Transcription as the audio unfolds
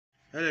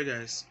Hello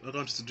guys,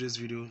 welcome to today's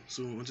video.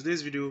 So on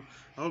today's video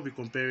I will be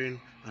comparing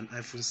an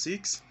iPhone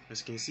 6,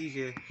 as you can see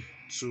here,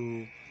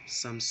 to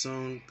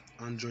Samsung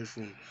Android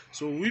phone.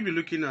 So we'll be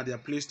looking at their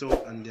Play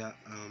Store and their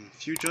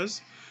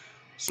features.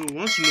 So we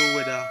want to know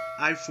whether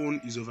iPhone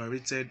is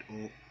overrated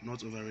or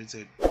not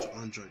overrated to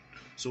Android.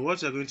 So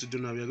what we are going to do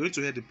now, we are going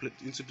to head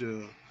into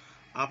the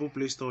Apple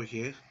Play Store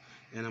here,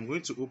 and I'm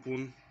going to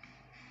open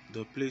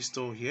the Play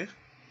Store here.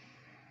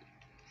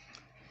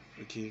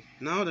 Okay,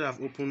 now that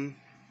I've opened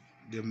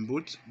them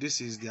both, this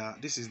is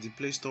the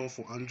Play Store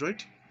for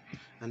Android,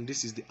 and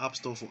this is the App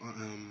Store for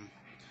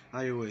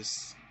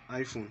iOS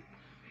iPhone.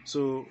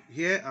 So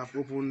here I've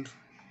opened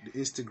the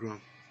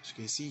Instagram. As you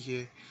can see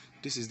here,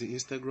 this is the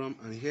Instagram,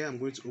 and here I'm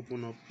going to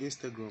open up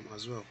Instagram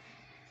as well.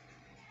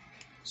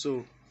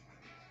 So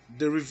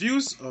the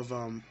reviews of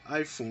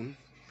iPhone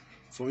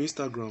for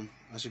Instagram,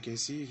 as you can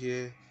see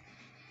here,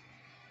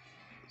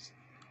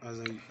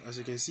 as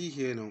you can see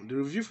here now, the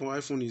review for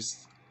iPhone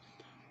is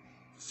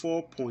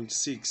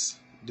 4.6.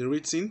 The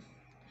rating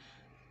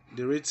and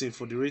the rating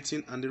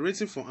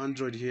for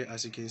Android here,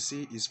 as you can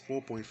see, is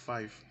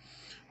 4.5,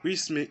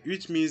 which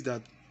means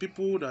that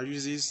people that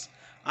uses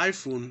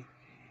iPhone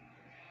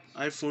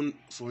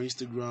for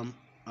Instagram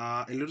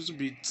are a little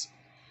bit,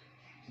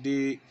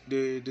 the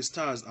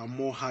stars are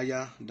more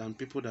higher than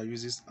people that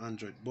uses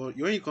Android. But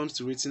when it comes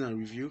to rating and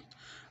review,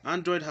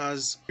 Android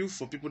has,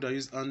 for people that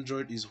use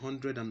Android, is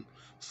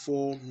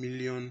 104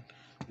 million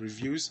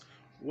reviews.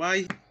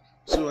 Why?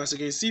 So as you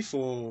can see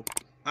for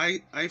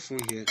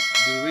iPhone here,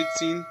 the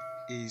rating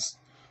is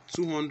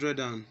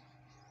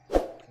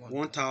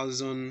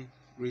 201,000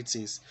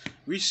 ratings,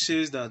 which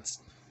shows that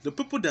the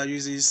people that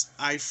uses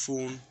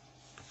iPhone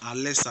are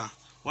lesser,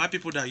 while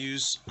people that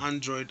use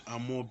Android are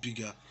more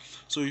bigger.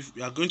 So if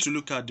we are going to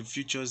look at the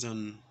features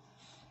and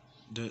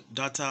the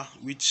data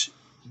which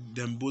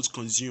them both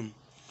consume,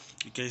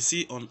 you can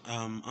see on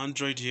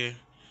Android here,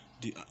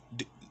 the,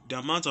 the the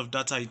amount of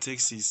data it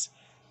takes is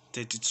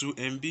 32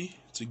 MB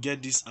to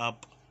get this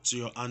app to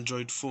your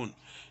Android phone,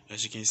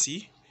 as you can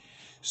see.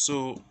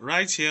 So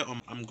right here,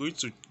 I'm going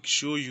to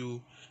show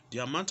you the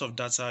amount of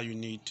data you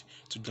need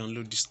to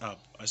download this app.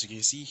 As you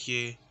can see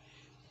here,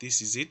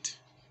 this is it.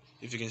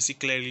 If you can see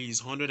clearly,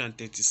 it's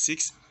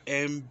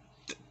 136.2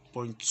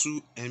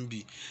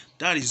 MB.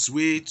 That is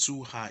way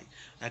too high.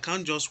 I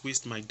can't just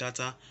waste my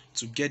data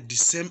to get the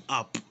same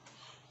app,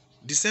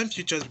 the same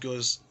features,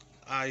 because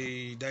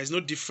there is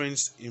no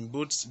difference in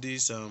both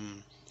these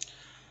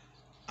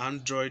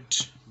Android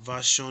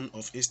version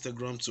of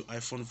Instagram to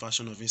iPhone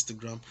version of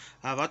Instagram.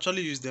 I've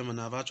actually used them and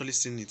I've actually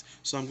seen it.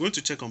 So I'm going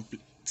to check on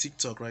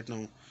TikTok right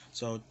now.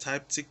 So I'll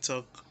type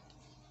TikTok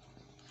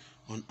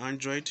on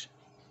Android,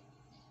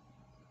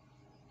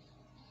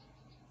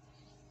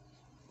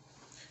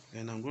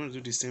 and I'm going to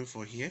do the same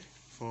for here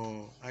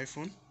for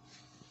iPhone.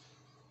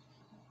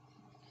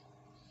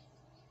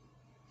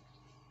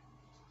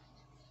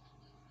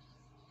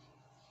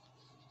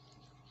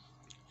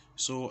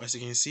 So as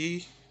you can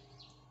see,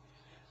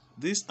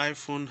 this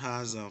iPhone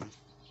has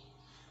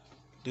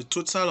the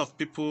total of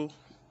people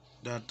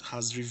that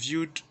has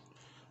reviewed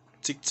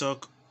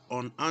TikTok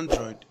on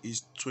Android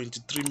is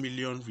 23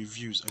 million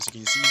reviews, as you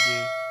can see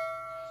here.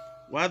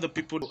 While the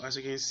people, as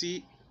you can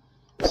see,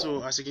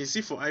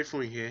 for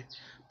iPhone here,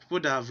 people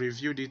that have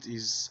reviewed it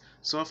is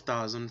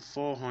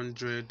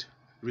 12,400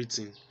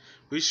 rating,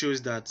 which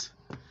shows that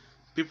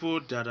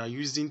people that are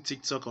using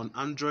TikTok on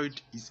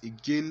Android is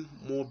again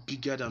more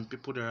bigger than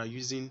people that are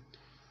using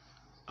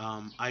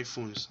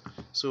iPhones.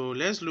 So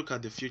let's look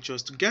at the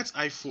features. To get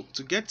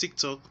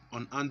TikTok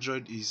on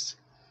Android is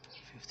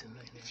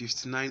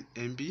 59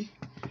 MB.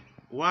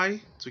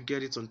 Why? To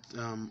get it on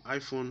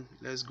iPhone,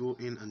 let's go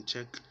in and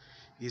check,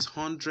 is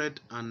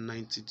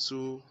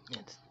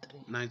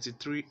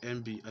 192.93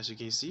 MB. As you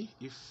can see,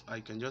 if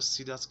I can just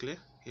see that clear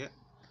here.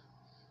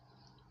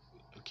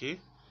 Okay,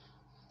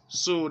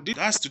 so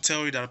that's to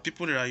tell you that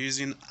people that are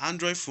using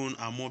Android phone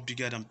are more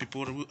bigger than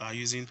people who are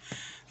using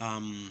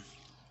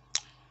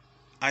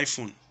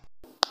iPhone.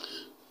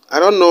 I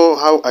don't know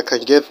how I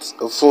can get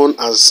a phone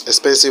as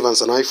expensive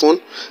as an iPhone,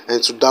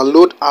 and to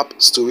download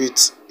apps to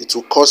it, it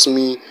will cost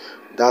me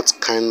that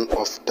kind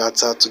of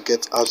data to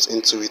get apps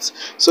into it.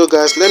 So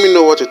guys, let me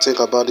know what you think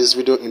about this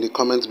video in the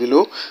comments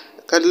below.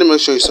 Kindly make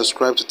sure you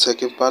subscribe to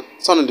Tech Impact,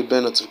 turn on the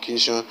bell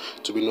notification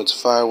to be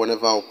notified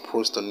whenever I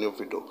post a new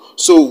video.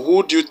 So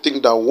who do you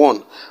think that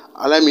won?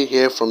 Let me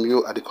hear from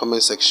you at the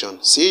comment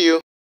section. See you.